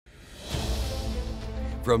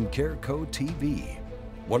From Careco TV,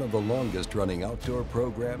 one of the longest running outdoor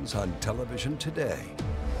programs on television today.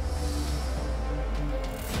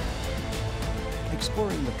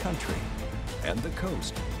 Exploring the country and the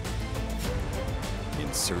coast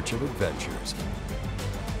in search of adventures.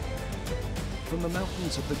 From the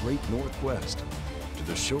mountains of the Great Northwest to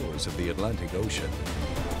the shores of the Atlantic Ocean.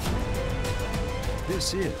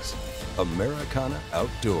 This is Americana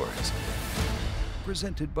Outdoors,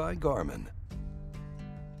 presented by Garmin.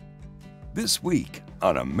 This week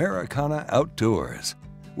on Americana Outdoors,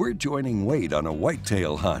 we're joining Wade on a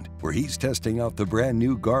whitetail hunt where he's testing out the brand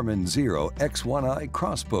new Garmin Xero X1i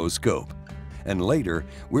Crossbow scope. And later,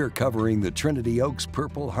 we're covering the Trinity Oaks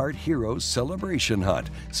Purple Heart Heroes Celebration Hunt,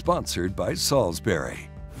 sponsored by Salisbury.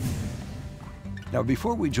 Now,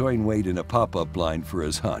 before we join Wade in a pop-up blind for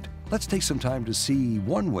his hunt, let's take some time to see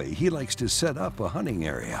one way he likes to set up a hunting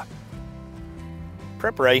area.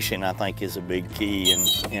 Preparation, I think, is a big key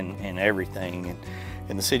in everything. And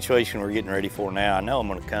in the situation we're getting ready for now, I know I'm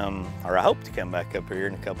going to come, or I hope to come back up here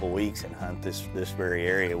in a couple of weeks and hunt this very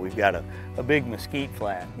area. We've got a big mesquite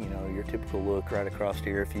flat, you know, your typical look right across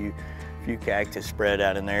here. A few cactus spread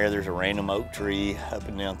out in there. There's a random oak tree up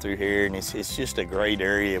and down through here, and it's just a great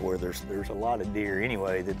area where there's a lot of deer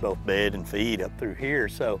anyway that both bed and feed up through here.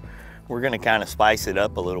 So we're going to kind of spice it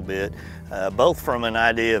up a little bit, both from an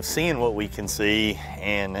idea of seeing what we can see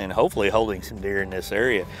and hopefully holding some deer in this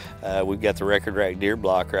area. We've got the record rack deer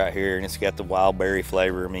block right here, and it's got the wild berry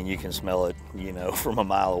flavor. I mean, you can smell it, you know, from a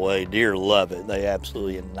mile away. Deer love it. They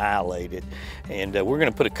absolutely annihilate it. And we're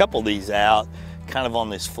going to put a couple of these out kind of on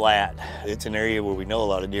this flat. It's an area where we know a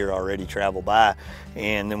lot of deer already travel by,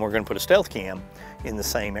 and then we're going to put a stealth cam in the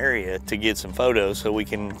same area to get some photos so we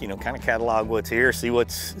can, you know, kind of catalog what's here, see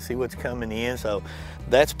what's coming in. So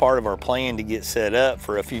that's part of our plan to get set up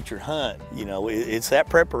for a future hunt. You know, it's that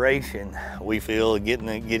preparation, we feel,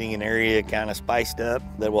 getting an area kind of spiced up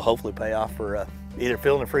that will hopefully pay off for either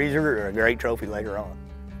filling the freezer or a great trophy later on.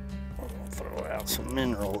 We'll throw out some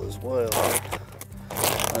mineral as well.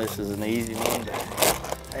 This is an easy one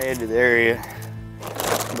to add to the area.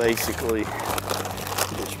 Basically,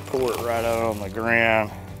 just pour it right out on the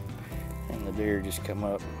ground, and the deer just come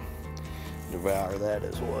up and devour that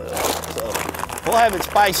as well. So we'll have it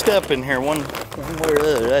spiced up in here one way or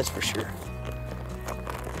the other, that's for sure.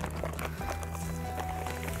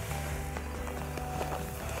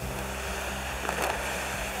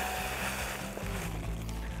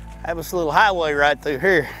 Have this little highway right through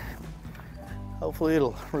here. Hopefully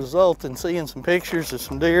it'll result in seeing some pictures of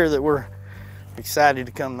some deer that we're excited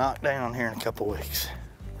to come knock down here in a couple weeks.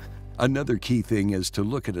 Another key thing is to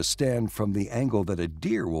look at a stand from the angle that a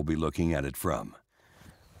deer will be looking at it from.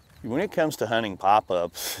 When it comes to hunting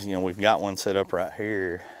pop-ups, you know, we've got one set up right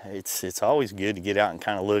here. It's always good to get out and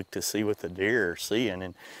kind of look to see what the deer are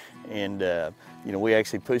seeing. And you know, we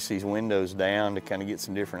actually push these windows down to kind of get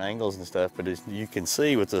some different angles and stuff. But as you can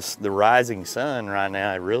see with the rising sun right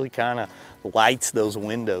now, it really kind of lights those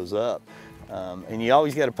windows up. And you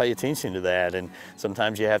always got to pay attention to that. And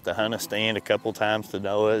sometimes you have to hunt a stand a couple times to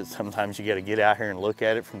know it. Sometimes you got to get out here and look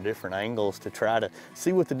at it from different angles to try to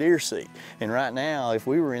see what the deer see. And right now, if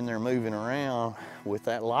we were in there moving around with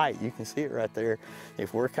that light, you can see it right there.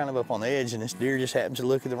 If we're kind of up on the edge and this deer just happens to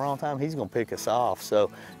look at the wrong time, he's going to pick us off.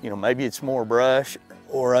 So, you know, maybe it's more brush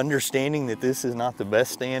or understanding that this is not the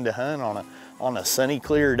best stand to hunt on a sunny,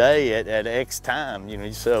 clear day at X time, you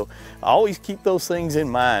know. So always keep those things in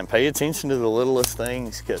mind. Pay attention to the littlest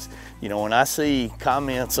things, because, you know, when I see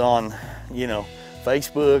comments on, you know,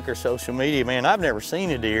 Facebook or social media, man, I've never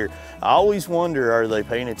seen a deer. I always wonder, are they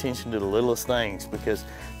paying attention to the littlest things? Because,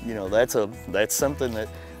 you know, that's something that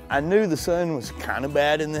I knew the sun was kind of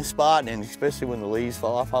bad in this spot, and especially when the leaves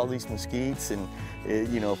fall off all these mesquites. And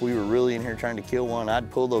you know, if we were really in here trying to kill one,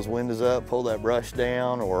 I'd pull those windows up, pull that brush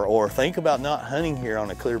down, or think about not hunting here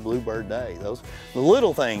on a clear bluebird day. The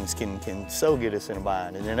little things can so get us in a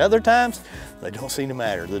bind. And then other times, they don't seem to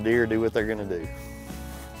matter. The deer do what they're gonna do.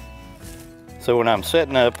 So when I'm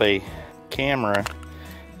setting up a camera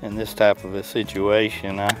in this type of a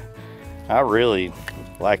situation, I really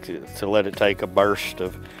like to let it take a burst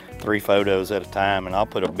of 3 photos at a time, and I'll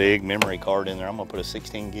put a big memory card in there. I'm gonna put a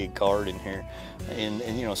 16 gig card in here. And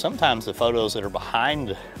you know, sometimes the photos that are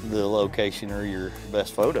behind the location are your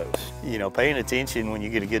best photos. You know, paying attention when you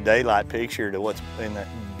get a good daylight picture to what's in the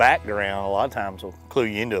background, a lot of times will clue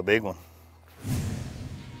you into a big one.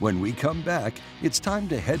 When we come back, it's time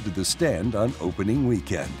to head to the stand on opening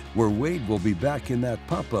weekend, where Wade will be back in that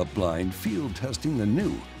pop-up blind field testing the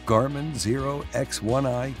new Garmin Xero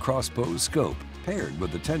X1i Crossbow scope, paired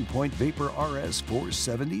with the TenPoint Vapor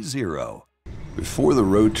RS470. Before the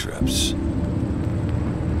road trips,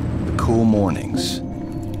 cool mornings,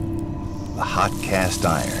 the hot cast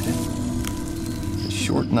iron, the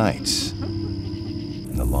short nights,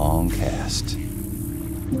 and the long cast.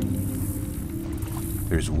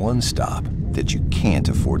 There's one stop that you can't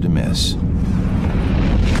afford to miss.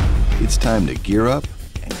 It's time to gear up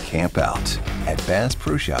and camp out at Bass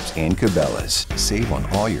Pro Shops and Cabela's. Save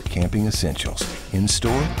on all your camping essentials,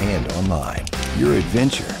 in-store and online. Your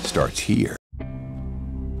adventure starts here.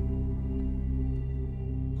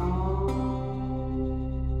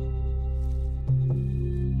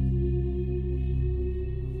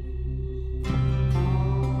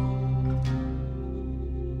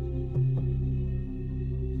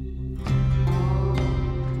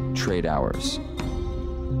 Trade hours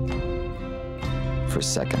for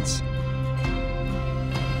seconds.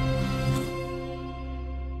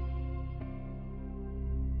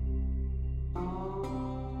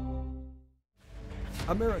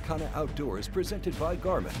 Americana Outdoors, presented by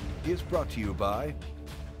Garmin, is brought to you by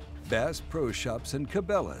Bass Pro Shops and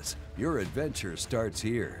Cabela's. Your adventure starts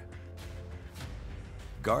here.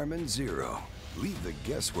 Garmin Xero, leave the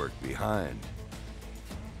guesswork behind.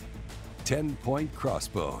 TenPoint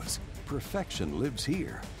Crossbows, perfection lives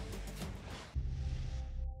here.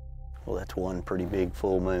 Well, that's one pretty big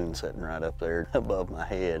full moon sitting right up there above my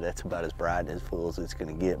head. That's about as bright and as full as it's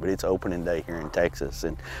going to get. But it's opening day here in Texas.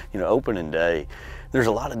 And, you know, opening day, there's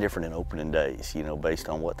a lot of different in opening days, you know, based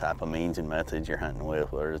on what type of means and methods you're hunting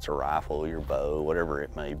with, whether it's a rifle, your bow, whatever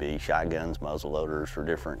it may be, shotguns, muzzle loaders for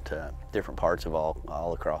different parts of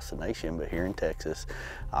all across the nation. But here in Texas,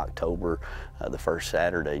 October, the first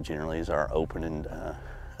Saturday generally is our opening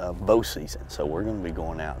bow season. So we're going to be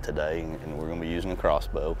going out today and we're going to be using a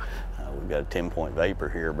crossbow. We've got a TenPoint Vapor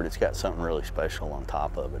here, but it's got something really special on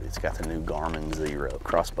top of it. It's got the new Garmin Xero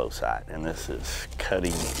crossbow sight, and this is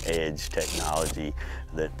cutting edge technology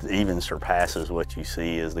that even surpasses what you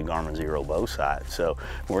see as the Garmin Xero bow sight. So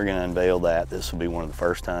we're going to unveil that. This will be one of the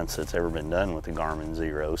first hunts that's ever been done with the Garmin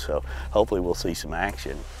Xero, so hopefully we'll see some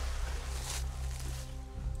action.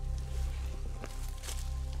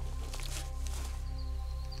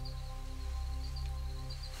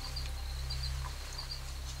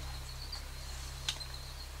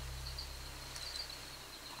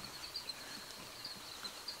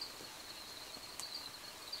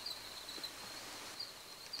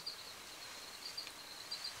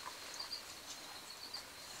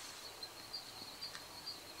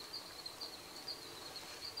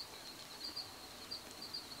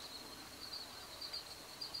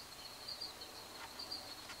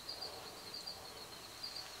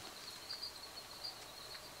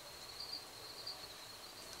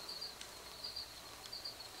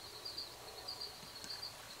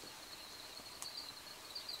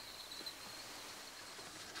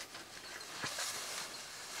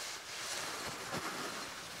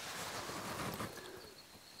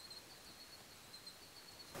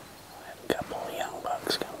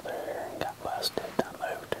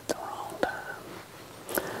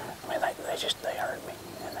 They heard me,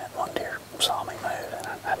 and that one deer saw me move, and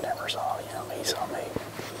I never saw him. He saw me.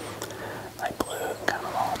 They blew and kind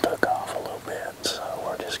of all took off a little bit. So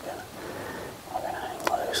we're gonna hang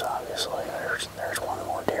loose. Obviously, there's one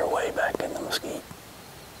more deer way back in the mesquite.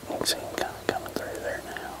 You can see him kind of coming through there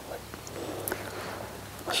now, but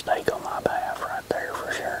mistake on my behalf right there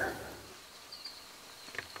for sure.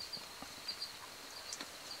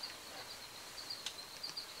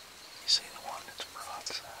 You see the one that's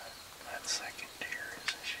broadside? That second deer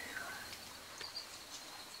is a shear.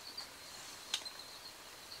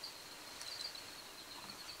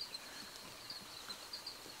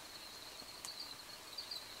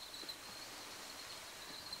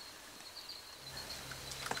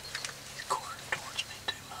 He's quartered towards me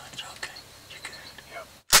too much. Okay, you good? Yep.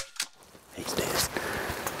 He's dead.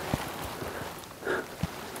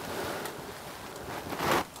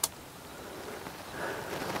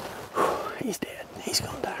 He's dead. He's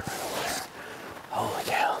gonna die right over there. Holy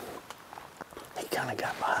cow. He kind of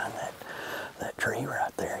got behind that tree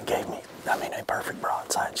right there and gave me, I mean, a perfect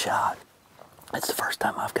broadside shot. It's the first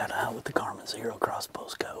time I've got to hunt with the Garmin Xero crossbow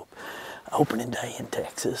scope. Opening day in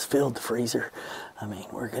Texas, filled the freezer. I mean,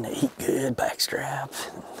 we're gonna eat good, backstraps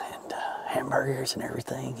and hamburgers and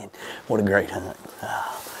everything. And what a great hunt.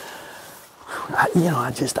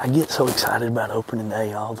 I get so excited about opening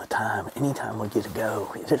day all the time. Anytime we get to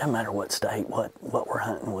go, it doesn't matter what state, what we're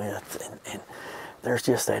hunting with, and there's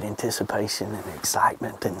just that anticipation and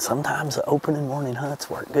excitement. And sometimes the opening morning hunts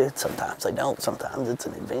work good, sometimes they don't. Sometimes it's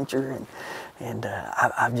an adventure, and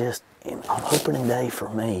I've just, on opening day for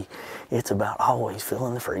me, it's about always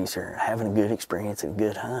filling the freezer, having a good experience and a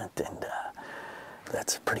good hunt, and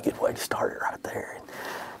that's a pretty good way to start it right there.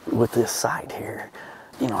 with this sight here,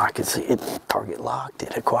 you know, I could see it target locked.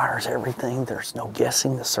 It acquires everything. There's no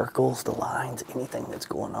guessing the circles, the lines, anything that's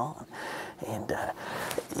going on. And,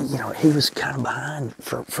 you know, he was kind of behind,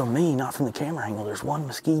 for me, not from the camera angle. There's one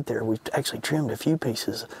mesquite there. We actually trimmed a few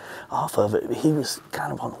pieces off of it. He was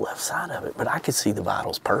kind of on the left side of it, but I could see the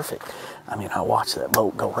vitals perfect. I mean, I watched that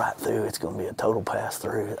bolt go right through. It's going to be a total pass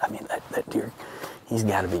through. I mean, that deer, he's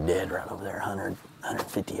got to be dead right over there,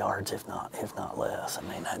 150 yards, if not less. I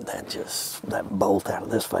mean, that bolt out of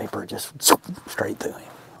this vapor just straight through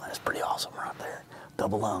him. That's pretty awesome right there.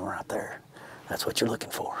 Double lung right there. That's what you're looking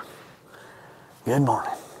for. Good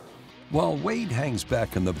morning. While Wade hangs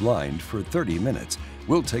back in the blind for 30 minutes,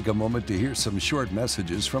 we'll take a moment to hear some short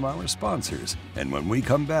messages from our sponsors. And when we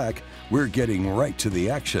come back, we're getting right to the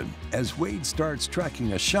action as Wade starts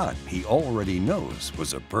tracking a shot he already knows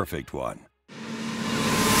was a perfect one.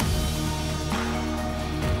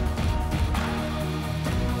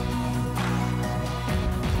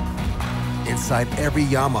 Inside every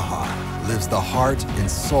Yamaha lives the heart and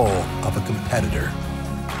soul of a competitor.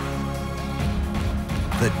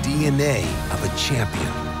 The DNA of a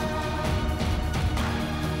champion.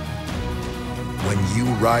 When you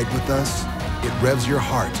ride with us, it revs your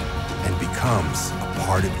heart and becomes a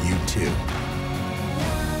part of you too.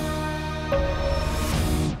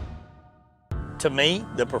 To me,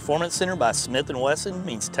 the Performance Center by Smith & Wesson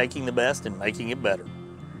means taking the best and making it better.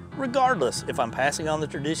 Regardless if I'm passing on the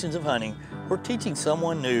traditions of hunting or teaching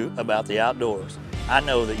someone new about the outdoors, I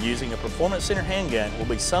know that using a Performance Center handgun will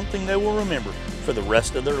be something they will remember for the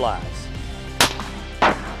rest of their lives.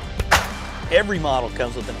 Every model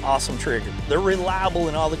comes with an awesome trigger. They're reliable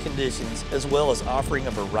in all the conditions, as well as offering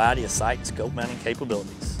a variety of sight and scope mounting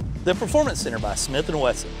capabilities. The Performance Center by Smith &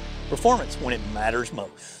 Wesson. Performance when it matters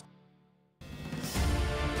most.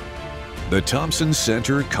 The Thompson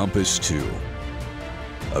Center Compass 2.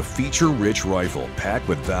 A feature-rich rifle packed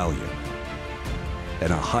with value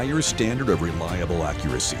and a higher standard of reliable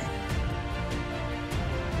accuracy.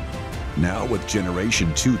 Now with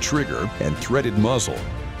Generation 2 trigger and threaded muzzle.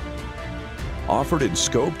 Offered in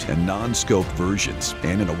scoped and non-scoped versions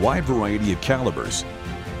and in a wide variety of calibers.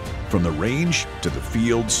 From the range to the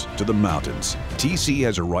fields to the mountains, TC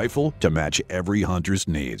has a rifle to match every hunter's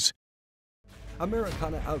needs.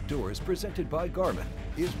 Americana Outdoors, presented by Garmin,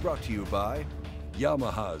 is brought to you by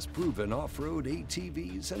Yamaha's proven off-road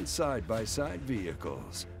ATVs and side-by-side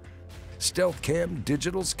vehicles. Stealth Cam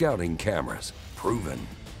digital scouting cameras, proven.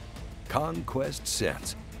 Conquest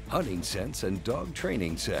Sense, hunting sense and dog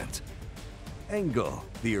training sense. Angle,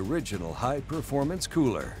 the original high-performance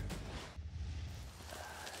cooler.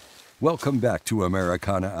 Welcome back to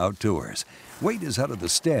Americana Outdoors. Wade is out of the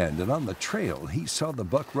stand and on the trail he saw the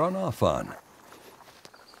buck run off on.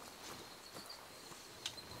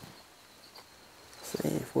 See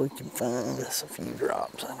if we can find us a few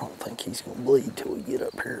drops. I don't think he's going to bleed till we get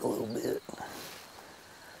up here a little bit.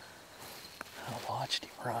 I watched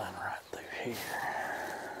him run right through here.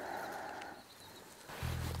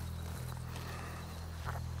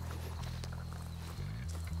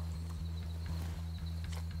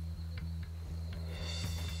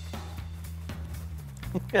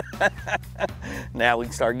 Now we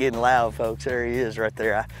can start getting loud, folks. There he is right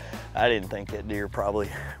there. I didn't think that deer probably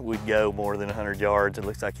would go more than 100 yards. It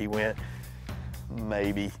looks like he went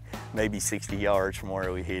maybe 60 yards from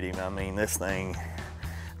where we hit him. I mean, this thing,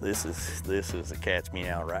 this is a catch me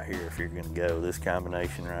out right here if you're gonna go. This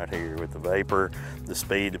combination right here with the vapor, the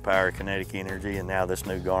speed, the power, kinetic energy, and now this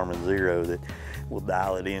new Garmin Xero that will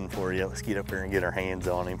dial it in for you. Let's get up here and get our hands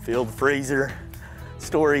on him. Fill the freezer.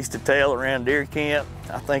 Stories to tell around deer camp.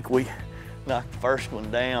 I think we knocked the first one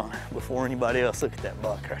down before anybody else. Look at that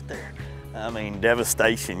buck right there. I mean,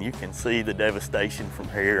 devastation. You can see the devastation from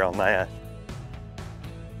here on that.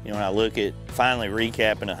 You know, when I look at finally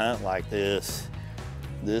recapping a hunt like this,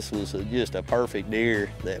 this was just a perfect deer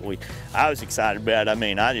that I was excited about. I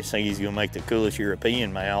mean, I just think he's gonna make the coolest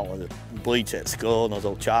European mount with the bleach that skull and those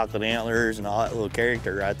old chocolate antlers and all that little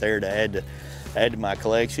character right there to add to my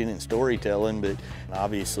collection and storytelling. But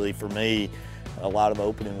obviously for me, a lot of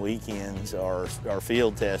opening weekends are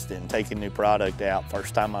field testing, taking new product out.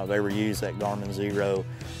 First time I've ever used that Garmin Xero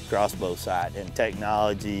crossbow sight, and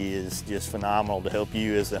technology is just phenomenal to help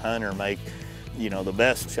you as the hunter make, you know, the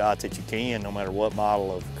best shots that you can, no matter what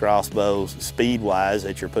model of crossbows speed-wise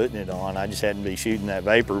that you're putting it on. I just hadn't been shooting that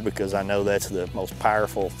vapor because I know that's the most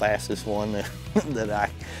powerful, fastest one that I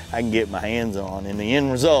can get my hands on. And the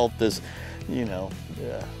end result is, you know,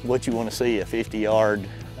 what you want to see, a 50-yard,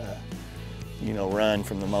 you know, run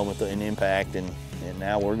from the moment of an impact. And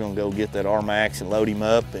now we're going to go get that RMAX and load him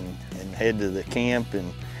up and head to the camp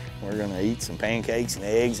and We're gonna eat some pancakes and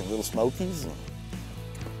eggs and little smokies and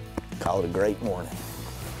call it a great morning.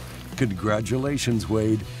 Congratulations,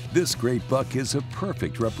 Wade. This great buck is a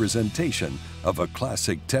perfect representation of a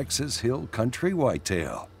classic Texas Hill Country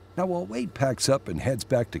whitetail. Now, while Wade packs up and heads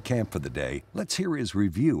back to camp for the day, let's hear his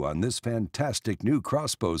review on this fantastic new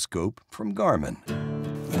crossbow scope from Garmin.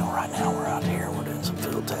 You know, right now we're out here, we're doing some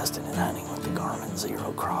field testing and hunting with the Garmin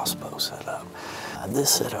Xero crossbow setup.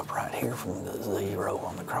 This setup right here from the Xero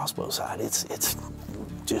on the crossbow side, it's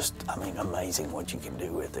just, I mean, amazing what you can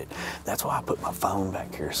do with it. That's why I put my phone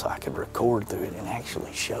back here so I could record through it and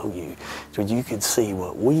actually show you, so you could see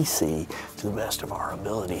what we see to the best of our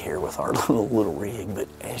ability here with our little rig. But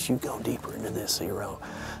as you go deeper into this Xero,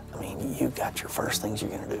 I mean, you got your first things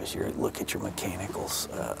you're gonna do is look at your mechanicals.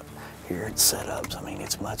 Here it's setups. I mean,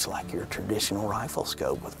 it's much like your traditional rifle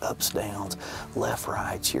scope with ups, downs, left,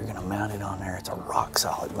 rights. You're gonna mount it on there. It's a rock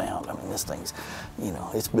solid mount. I mean, this thing's, you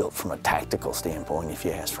know, it's built from a tactical standpoint, if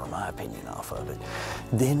you ask for my opinion off of it.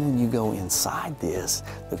 Then when you go inside this,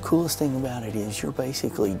 the coolest thing about it is you're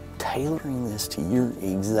basically tailoring this to your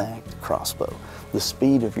exact crossbow, the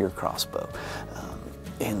speed of your crossbow.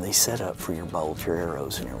 And they set up for your bolts, your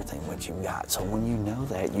arrows, and everything what you've got. So when you know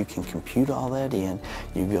that, you can compute all that in,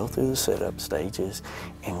 you go through the setup stages,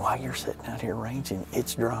 and while you're sitting out here ranging,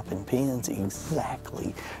 it's dropping pins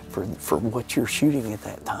exactly for what you're shooting at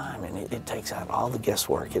that time. And it takes out all the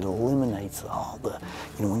guesswork. It eliminates all the,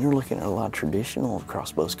 you know, when you're looking at a lot of traditional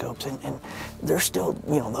crossbow scopes, and they're still,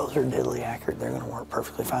 you know, those are deadly accurate. They're gonna work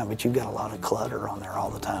perfectly fine, but you've got a lot of clutter on there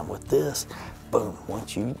all the time. With this, boom,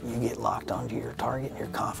 once you get locked onto your target and you're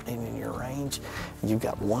confident in your range, you've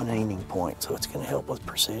got one aiming point, so it's gonna help with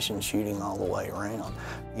precision shooting all the way around.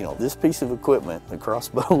 You know, this piece of equipment, the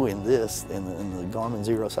crossbow in this, in the Garmin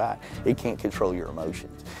Xero side, it can't control your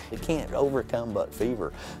emotions. It can't overcome buck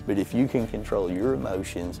fever, but if you can control your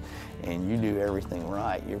emotions and you do everything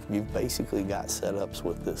right, you've basically got setups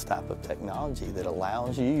with this type of technology that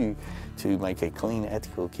allows you to make a clean,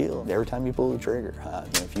 ethical kill every time you pull the trigger.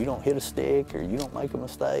 If you don't hit a stick or you don't make a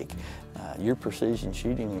mistake, your precision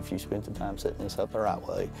shooting, if you spent the time setting this up the right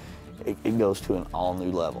way, it goes to an all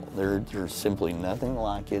new level. There's simply nothing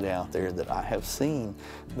like it out there that I have seen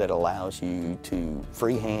that allows you to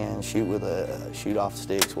freehand shoot with shoot off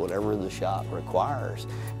sticks, whatever the shot requires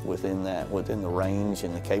within the range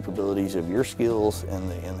and the capabilities of your skills and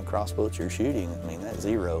the crossbow that you're shooting. I mean, that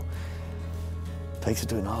Xero takes it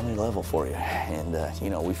to an all new level for you. And you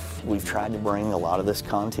know, we've tried to bring a lot of this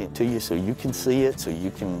content to you so you can see it, so you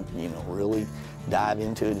can, you know, really dive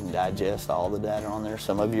into it and digest all the data on there.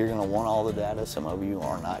 Some of you are going to want all the data, some of you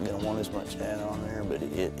are not going to want as much data on there, but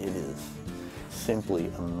it is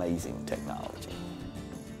simply amazing technology.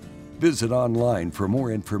 Visit online for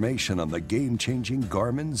more information on the game-changing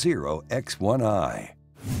Garmin Xero X1i.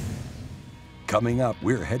 Coming up,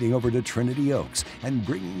 we're heading over to Trinity Oaks and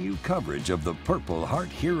bringing you coverage of the Purple Heart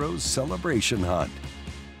Heroes Celebration Hunt.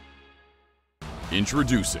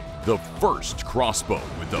 Introducing the first crossbow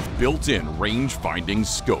with a built-in range-finding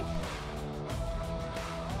scope.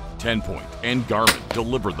 TenPoint and Garmin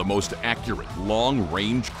deliver the most accurate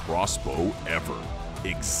long-range crossbow ever.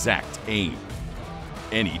 Exact aim,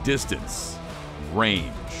 any distance,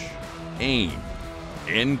 range, aim,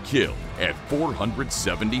 and kill at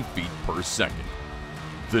 470 feet per second.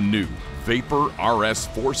 The new Vapor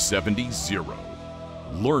RS470.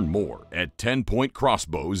 Learn more at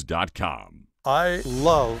TenPointCrossbows.com. I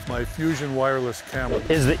love my Fusion wireless camera.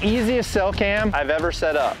 It's the easiest cell cam I've ever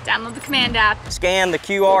set up. Download the command app. Scan the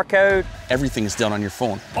QR code. Everything is done on your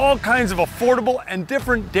phone. All kinds of affordable and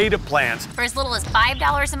different data plans. For as little as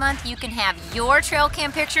 $5 a month, you can have your trail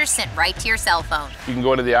cam pictures sent right to your cell phone. You can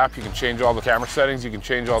go into the app, you can change all the camera settings, you can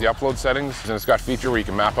change all the upload settings, and it's got a feature where you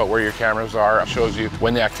can map out where your cameras are. It shows you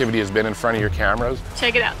when the activity has been in front of your cameras.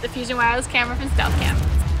 Check it out, the Fusion wireless camera from Stealth Cam.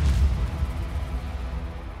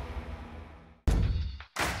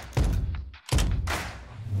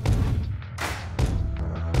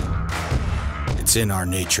 It's in our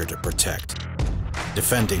nature to protect,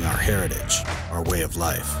 defending our heritage, our way of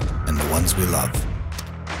life, and the ones we love.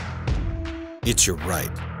 It's your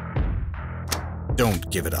right.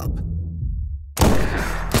 Don't give it up.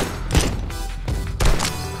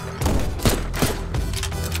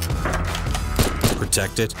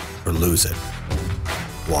 Protect it or lose it.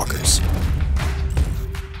 Walkers.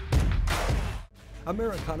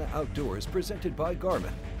 Americana Outdoors, presented by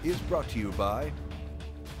Garmin, is brought to you by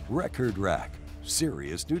Record Rack,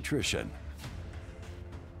 Serious Nutrition,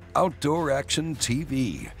 Outdoor Action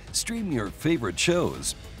TV, stream your favorite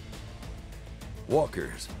shows,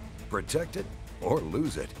 Walkers, protect it or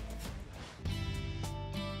lose it,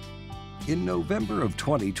 In November of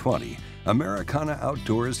 2020, Americana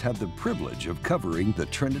Outdoors had the privilege of covering the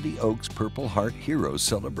Trinity Oaks Purple Heart Hero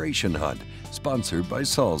Celebration Hunt, sponsored by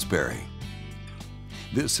Salisbury.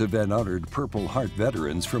 This event honored Purple Heart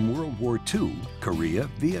veterans from World War II, Korea,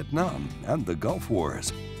 Vietnam, and the Gulf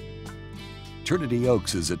Wars. Trinity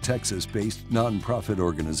Oaks is a Texas-based nonprofit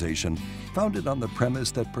organization founded on the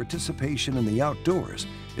premise that participation in the outdoors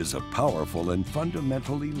is a powerful and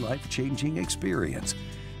fundamentally life-changing experience,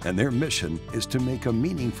 and their mission is to make a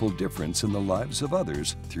meaningful difference in the lives of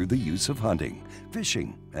others through the use of hunting,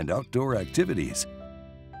 fishing, and outdoor activities.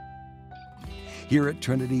 Here at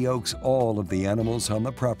Trinity Oaks, all of the animals on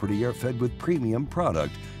the property are fed with premium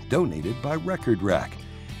product donated by Record Rack,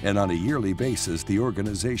 and on a yearly basis, the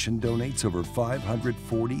organization donates over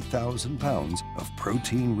 540,000 pounds of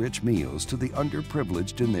protein-rich meals to the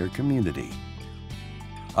underprivileged in their community.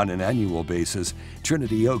 On an annual basis,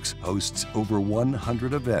 Trinity Oaks hosts over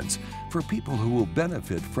 100 events for people who will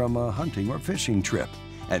benefit from a hunting or fishing trip,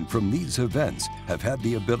 and from these events have had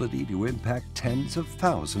the ability to impact tens of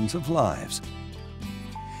thousands of lives.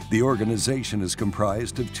 The organization is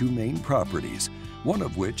comprised of two main properties, one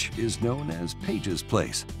of which is known as Page's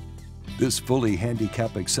Place. This fully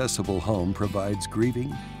handicap-accessible home provides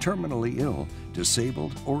grieving, terminally ill,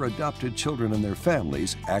 disabled, or adopted children and their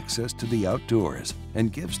families access to the outdoors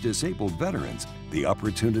and gives disabled veterans the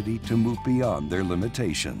opportunity to move beyond their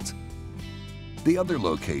limitations. The other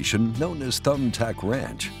location, known as Thumbtack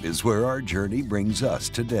Ranch, is where our journey brings us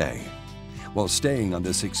today. While staying on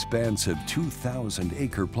this expansive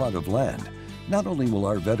 2,000-acre plot of land, not only will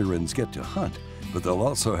our veterans get to hunt, but they'll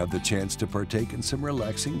also have the chance to partake in some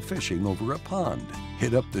relaxing fishing over a pond,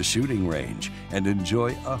 hit up the shooting range, and enjoy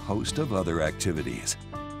a host of other activities.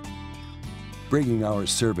 Bringing our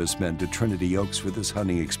servicemen to Trinity Oaks for this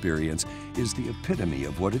hunting experience is the epitome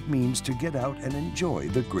of what it means to get out and enjoy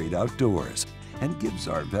the great outdoors, and gives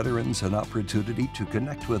our veterans an opportunity to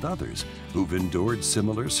connect with others who've endured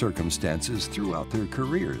similar circumstances throughout their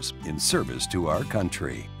careers in service to our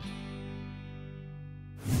country.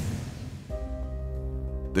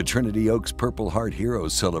 The Trinity Oaks Purple Heart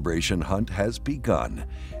Heroes Celebration Hunt has begun,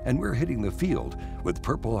 and we're hitting the field with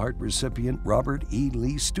Purple Heart recipient Robert E.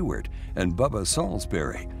 Lee Stewart and Bubba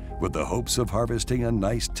Salisbury, with the hopes of harvesting a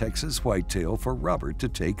nice Texas whitetail for Robert to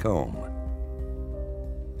take home.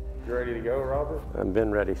 You ready to go, Robert? I've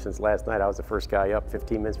been ready since last night. I was the first guy up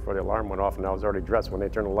 15 minutes before the alarm went off, and I was already dressed when they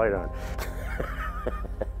turned the light on.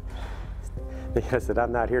 I said,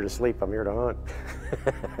 I'm not here to sleep, I'm here to hunt.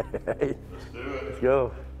 Hey, let's do it. Let's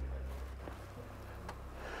go.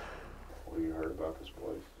 What have you heard about this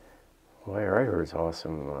place? Well, I heard it's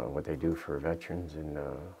awesome what they do for veterans and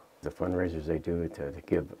the fundraisers they do to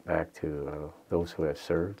give back to those who have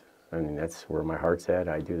served. I mean, that's where my heart's at.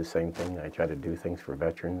 I do the same thing. I try to do things for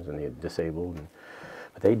veterans and the disabled.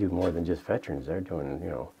 But they do more than just veterans. They're doing,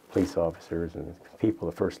 you know, police officers and people,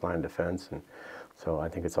 the first line of defense. And so I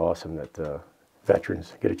think it's awesome that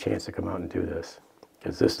veterans get a chance to come out and do this,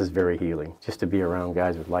 because this is very healing. Just to be around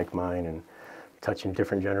guys with like mind and touching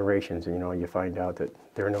different generations, and you know, you find out that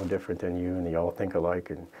they're no different than you and they all think alike,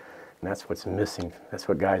 and that's what's missing. That's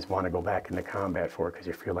what guys want to go back into combat for, because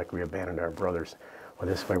you feel like we abandoned our brothers. Well,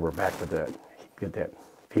 this way we're back with that, get that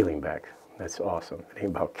feeling back. That's awesome. It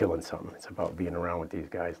ain't about killing something. It's about being around with these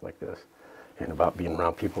guys like this, and about being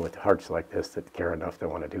around people with hearts like this that care enough to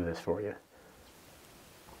want to do this for you.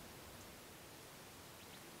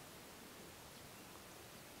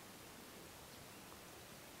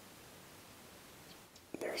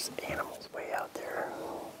 There's animals way out there.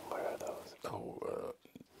 What are those? Oh,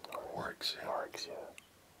 oryx. Oryx,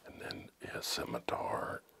 yeah. And then, yeah,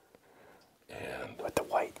 scimitar. And with the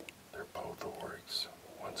white. They're both oryx.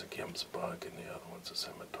 One's a Gibbs bug and the other one's a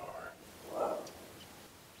scimitar. Wow.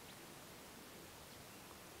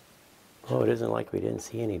 Oh, it isn't like we didn't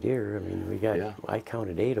see any deer. I mean, we got, yeah. I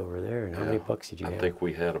counted 8 over there. And how many bucks did you have? I think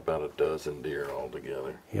we had about a dozen deer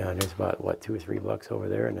altogether. Yeah, and there's about, what, 2 or 3 bucks over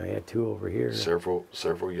there, and I had 2 over here. Several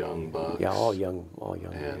young bucks. Yeah, all young.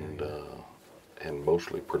 And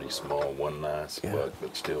mostly pretty small. One nice buck,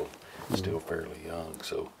 but still fairly young.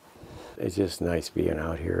 So it's just nice being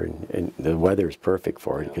out here, and the weather is perfect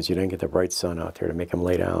for it, because you didn't get the bright sun out there to make them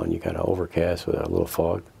lay down. You got an overcast with a little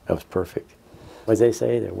fog. That was perfect. As they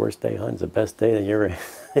say, the worst day hunting's the best day that you ever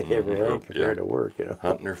had compared to work, you know.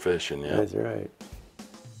 Hunting or fishing, yeah. That's right.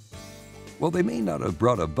 Well, they may not have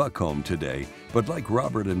brought a buck home today, but like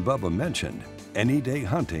Robert and Bubba mentioned, any day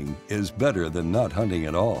hunting is better than not hunting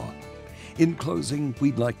at all. In closing,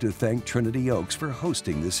 we'd like to thank Trinity Oaks for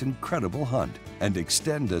hosting this incredible hunt and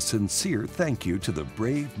extend a sincere thank you to the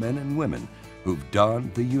brave men and women who've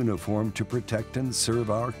donned the uniform to protect and serve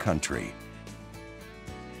our country.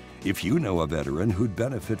 If you know a veteran who'd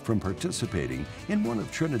benefit from participating in one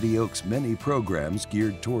of Trinity Oak's many programs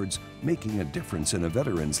geared towards making a difference in a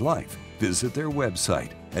veteran's life, visit their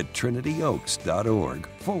website at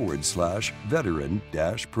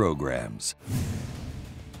trinityoaks.org/veteran-programs.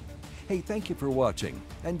 Hey, thank you for watching,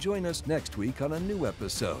 and join us next week on a new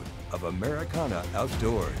episode of Americana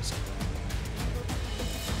Outdoors.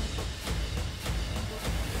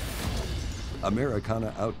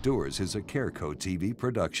 Americana Outdoors is a Careco TV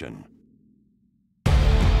production.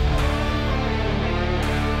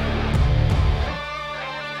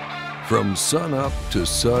 From sun up to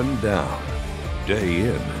sundown, day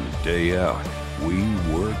in and day out, we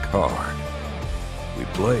work hard. We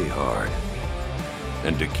play hard.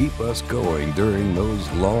 And to keep us going during those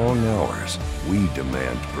long hours, we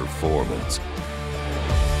demand performance.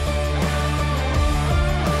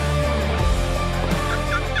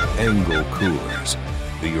 Angle Coolers,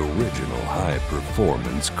 the original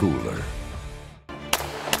high-performance cooler.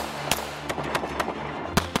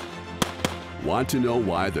 Want to know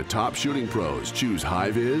why the top shooting pros choose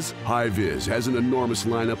Hi-Vis? Hi-Vis has an enormous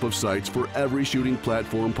lineup of sights for every shooting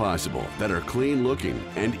platform possible that are clean looking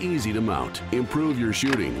and easy to mount. Improve your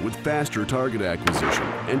shooting with faster target acquisition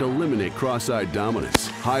and eliminate cross-eyed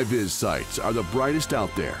dominance. Hi-Vis sights are the brightest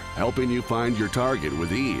out there, helping you find your target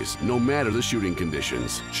with ease, no matter the shooting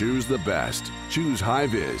conditions. Choose the best. Choose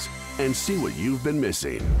Hi-Vis and see what you've been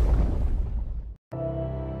missing.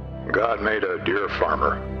 God made a deer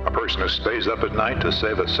farmer, a person who stays up at night to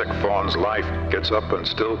save a sick fawn's life, gets up and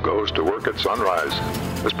still goes to work at sunrise.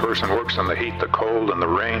 This person works in the heat, the cold, and the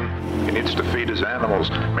rain. He needs to feed his animals,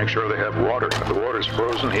 make sure they have water. If the water's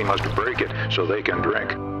frozen, he must break it so they can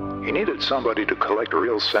drink. He needed somebody to collect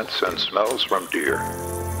real scents and smells from deer,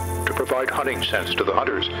 to provide hunting scents to the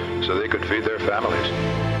hunters so they could feed their families.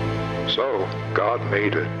 So, God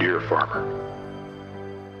made a deer farmer.